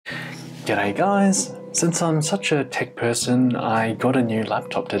G'day guys! Since I'm such a tech person, I got a new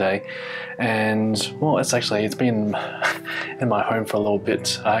laptop today, and well, it's been in my home for a little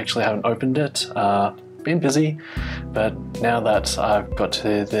bit. I actually haven't opened it, been busy, but now that I've got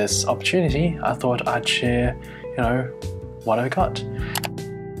to this opportunity, I thought I'd share, what I got.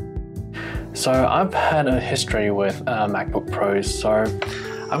 So I've had a history with MacBook Pros, so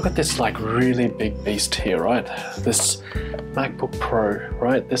I've got this like really big beast here, right? This MacBook Pro,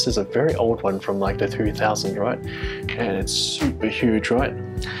 right? This is a very old one from like the 2000s, right? And it's super huge, right?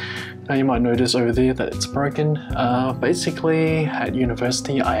 Now you might notice over there that it's broken. Basically at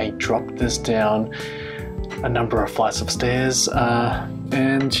university I dropped this down a number of flights of stairs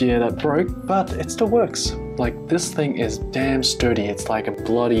and yeah, that broke, but it still works. Like, this thing is damn sturdy. It's like a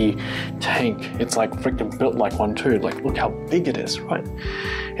bloody tank. It's like freaking built like one too. Like, look how big it is, right?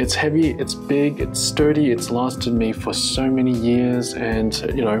 It's heavy, it's big, it's sturdy, it's lasted me for so many years, and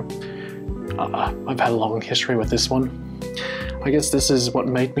I've had a long history with this one. I guess this is what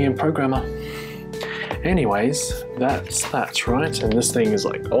made me a programmer. Anyways, that's right, and this thing is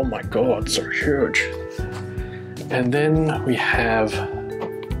like, oh my god, so huge. And then we have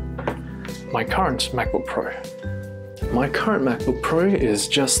my current MacBook Pro. My current MacBook Pro is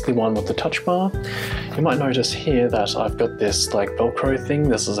just the one with the touch bar. You might notice here that I've got this like Velcro thing.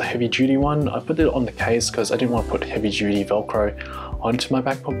 This is a heavy duty one. I put it on the case because I didn't want to put heavy duty Velcro onto my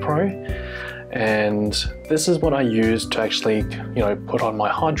MacBook Pro. And this is what I use to actually, put on my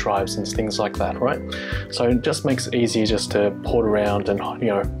hard drives and things like that, right? So it just makes it easy just to port around and,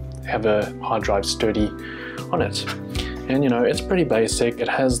 have a hard drive sturdy on it. And it's pretty basic. It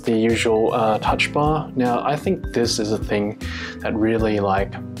has the usual touch bar. Now I think this is a thing that really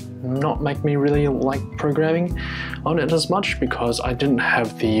not make me really like programming on it as much, because I didn't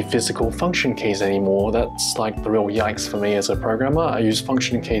have the physical function keys anymore. That's like the real yikes for me as a programmer. I use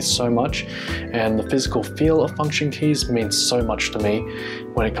function keys so much, and the physical feel of function keys means so much to me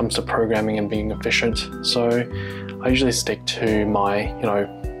when it comes to programming and being efficient. So I usually stick to my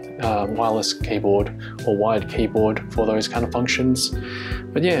wireless keyboard or wired keyboard for those kind of functions.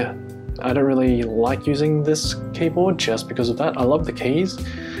 But yeah, I don't really like using this keyboard just because of that. I love the keys,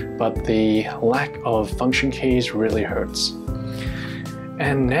 but the lack of function keys really hurts.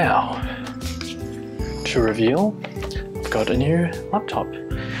 And now, to reveal, I've got a new laptop.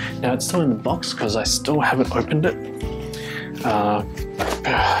 Now it's still in the box because I still haven't opened it.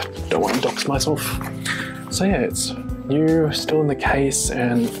 Don't want to dox myself. So yeah, it's new, still in the case,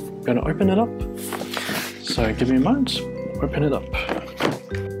 and I'm gonna open it up. So give me a moment, open it up.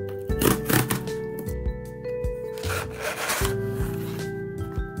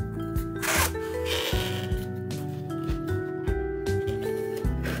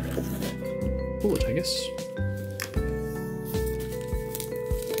 Pull it, I guess.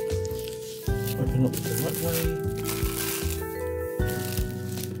 Open up the right way.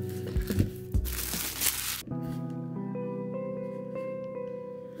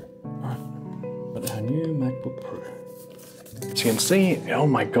 Our new MacBook Pro. As you can see, oh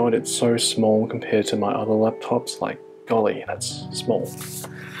my god, it's so small compared to my other laptops. Like, golly, that's small. So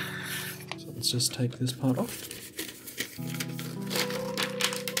let's just take this part off.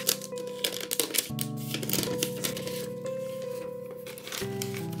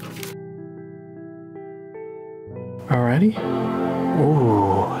 Alrighty.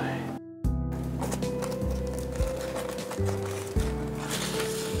 Ooh.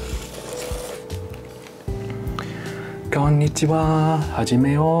 Konnichiwa,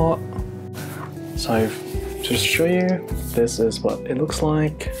 hajimeo. So to just show you, this is what it looks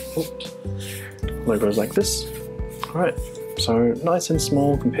like. Oops. Logo is like this. Alright, so nice and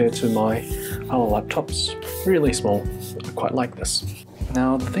small compared to my other laptops. Really small. I quite like this.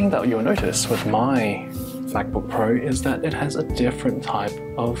 Now the thing that you'll notice with my MacBook Pro is that it has a different type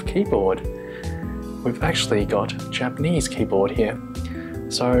of keyboard. We've actually got Japanese keyboard here.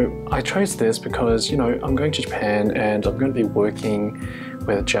 So I chose this because, I'm going to Japan and I'm going to be working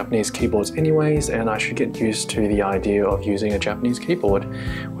with Japanese keyboards anyways, and I should get used to the idea of using a Japanese keyboard,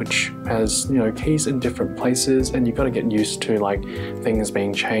 which has, keys in different places, and you've got to get used to things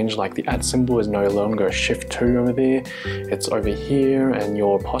being changed, like the @ symbol is no longer a shift 2 over there, it's over here, and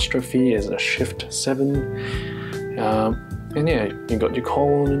your apostrophe is a shift 7. And yeah, you've got your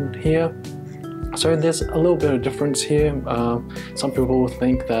colon here. So there's a little bit of difference here. Some people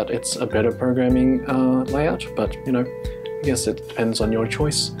think that it's a better programming layout, but I guess it depends on your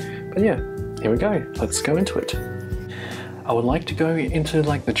choice. But yeah, here we go. Let's go into it. I would like to go into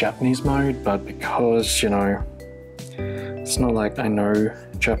the Japanese mode, but because, it's not like I know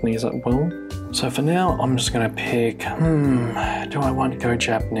Japanese that well. So for now, I'm just gonna pick, do I want to go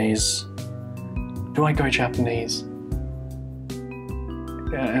Japanese? Do I go Japanese?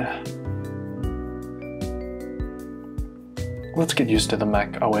 Yeah. Let's get used to the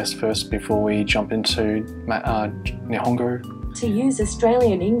Mac OS first before we jump into Nihongo. To use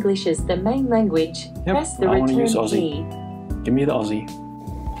Australian English as the main language, press the return key. Give me the Aussie.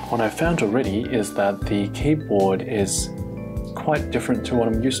 What I've found already is that the keyboard is quite different to what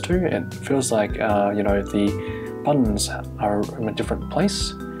I'm used to. It feels like, you know, the buttons are in a different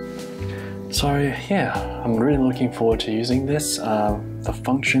place. So yeah, I'm really looking forward to using this. The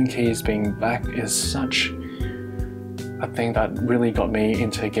function keys being back is such a thing that really got me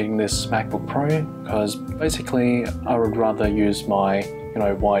into getting this MacBook Pro, because basically I would rather use my, you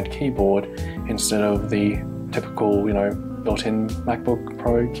know, wide keyboard instead of the typical, you know, built-in MacBook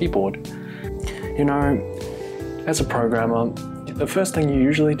Pro keyboard. You know, as a programmer, the first thing you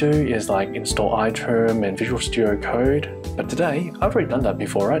usually do is like install iTerm and Visual Studio Code, but today, I've already done that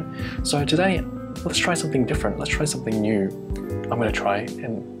before, right? So today, let's try something different, let's try something new. I'm going to try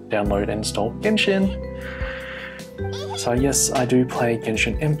and download and install Genshin. So yes, I do play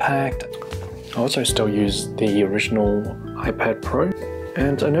Genshin Impact. I also still use the original iPad Pro,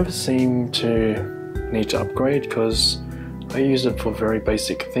 and I never seem to need to upgrade because I use it for very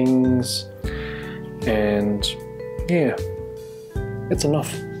basic things, and yeah, it's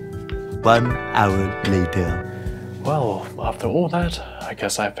enough. 1 hour later. Well, after all that, I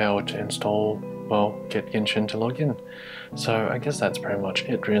guess I failed to install, well, get Genshin to log in. So I guess that's pretty much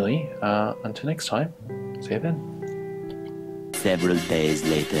it really. Until next time, see you then. Several days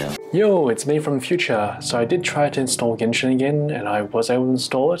later. Yo, it's me from the future. So I did try to install Genshin again, and I was able to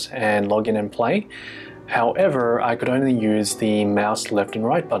install it and log in and play. However, I could only use the mouse left and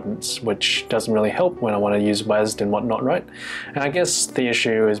right buttons, which doesn't really help when I want to use WASD and whatnot, right? And I guess the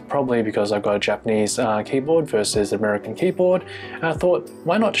issue is probably because I've got a Japanese keyboard versus American keyboard, and I thought,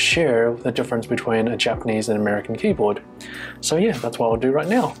 why not share the difference between a Japanese and American keyboard? So yeah, that's what I'll do right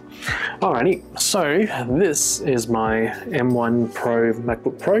now. Alrighty, so this is my M1 Pro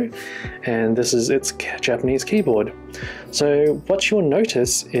MacBook Pro, and this is its Japanese keyboard. So what you'll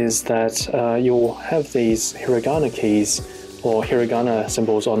notice is that you'll have these hiragana keys or hiragana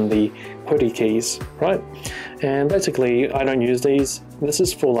symbols on the qwerty keys, right? And basically I don't use these. This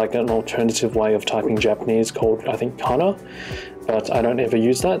is for like an alternative way of typing Japanese called, I think, kana, but I don't ever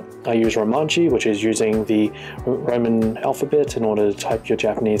use that. I use Romaji, which is using the Roman alphabet in order to type your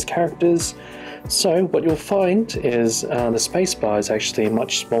Japanese characters. So what you'll find is the spacebar is actually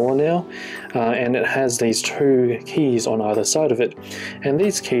much smaller now, and it has these two keys on either side of it. And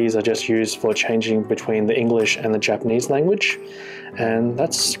these keys are just used for changing between the English and the Japanese language, and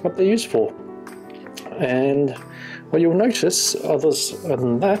that's what they're used for. And what you'll notice other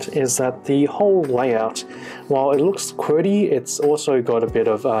than that is that the whole layout, while it looks QWERTY, it's also got a bit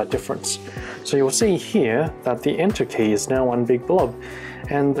of difference. So you'll see here that the enter key is now one big blob,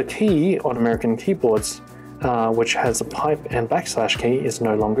 and the key on American keyboards, which has a pipe and backslash key, is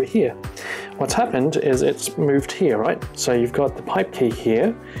no longer here. What's happened is it's moved here, right? So you've got the pipe key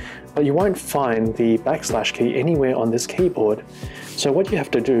here, but you won't find the backslash key anywhere on this keyboard. So what you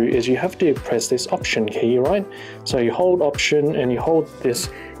have to do is you have to press this option key, right? So you hold option and you hold this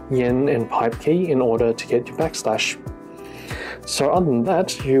yen and pipe key in order to get your backslash. So other than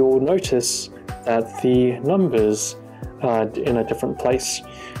that, you'll notice that the numbers are in a different place.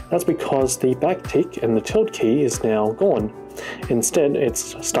 That's because the backtick and the tilde key is now gone. Instead,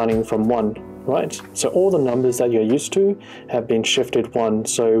 it's starting from 1, right? So all the numbers that you're used to have been shifted 1.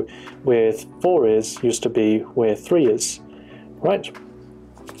 So where 4 is used to be where 3 is, right?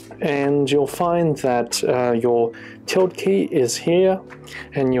 And you'll find that your tilde key is here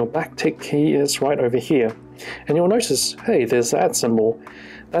and your backtick key is right over here. And you'll notice, hey, there's that symbol.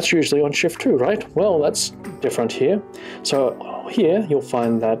 That's usually on shift 2, right? Well, that's different here. So here you'll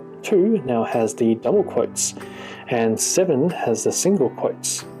find that 2 now has the double quotes, and 7 has the single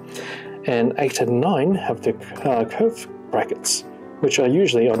quotes, and 8 and 9 have the curve brackets, which are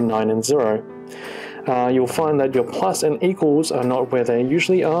usually on 9 and 0. You'll find that your plus and equals are not where they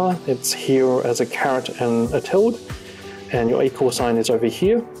usually are. It's here as a caret and a tilde, and your equal sign is over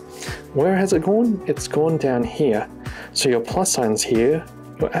here. Where has it gone? It's gone down here. So your plus sign's here,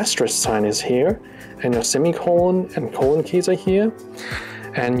 your asterisk sign is here, and your semicolon and colon keys are here,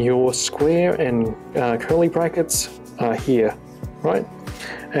 and your square and curly brackets are here, right?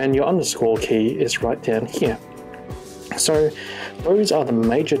 And your underscore key is right down here. So those are the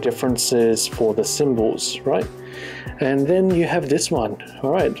major differences for the symbols, right? And then you have this one,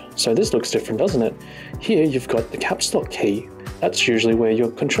 all right? So this looks different, doesn't it? Here you've got the caps lock key. That's usually where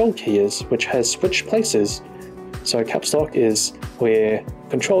your control key is, which has switched places. So caps lock is where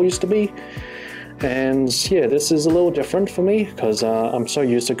control used to be, And yeah, this is a little different for me because I'm so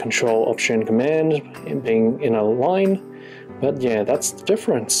used to Control Option Command being in a line. But yeah, that's the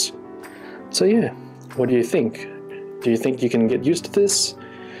difference. So yeah, what do you think? Do you think you can get used to this?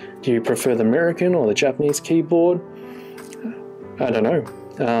 Do you prefer the American or the Japanese keyboard? I don't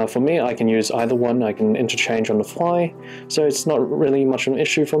know. For me, I can use either one. I can interchange on the fly, so it's not really much of an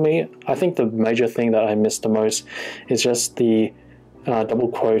issue for me. I think the major thing that I miss the most is just the double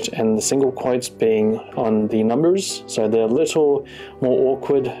quote and the single quotes being on the numbers, so they're a little more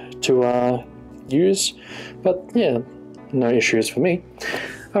awkward to use, but yeah, no issues for me.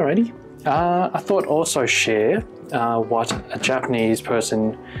 Alrighty, I thought also share what a Japanese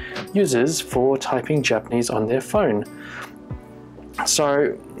person uses for typing Japanese on their phone.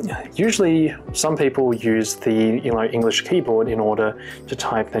 So usually some people use the English keyboard in order to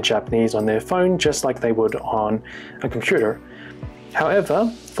type the Japanese on their phone, just like they would on a computer. However,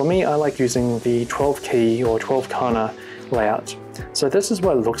 for me, I like using the 12 key or 12 kana layout. So this is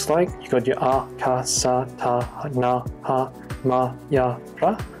what it looks like. You got your a, ka, sa, ta, na, ha, ma, ya,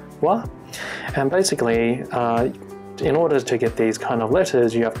 ra, wa. And basically, in order to get these kind of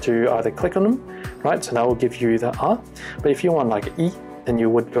letters, you have to either click on them, right? So that will give you the a. But if you want like e, then you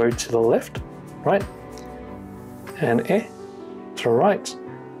would go to the left, right? And e to the right,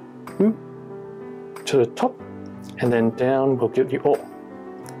 u to the top, and then down will give you o,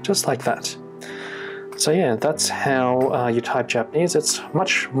 just like that. So yeah, that's how you type Japanese. It's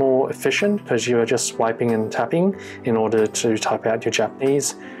much more efficient because you're just swiping and tapping in order to type out your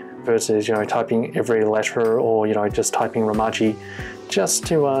Japanese versus typing every letter or just typing Romaji just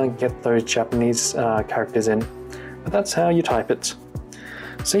to get those Japanese characters in. But that's how you type it.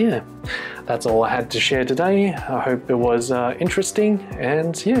 So yeah, that's all I had to share today. I hope it was interesting,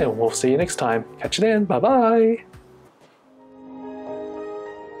 and yeah, we'll see you next time. Catch you then. Bye bye.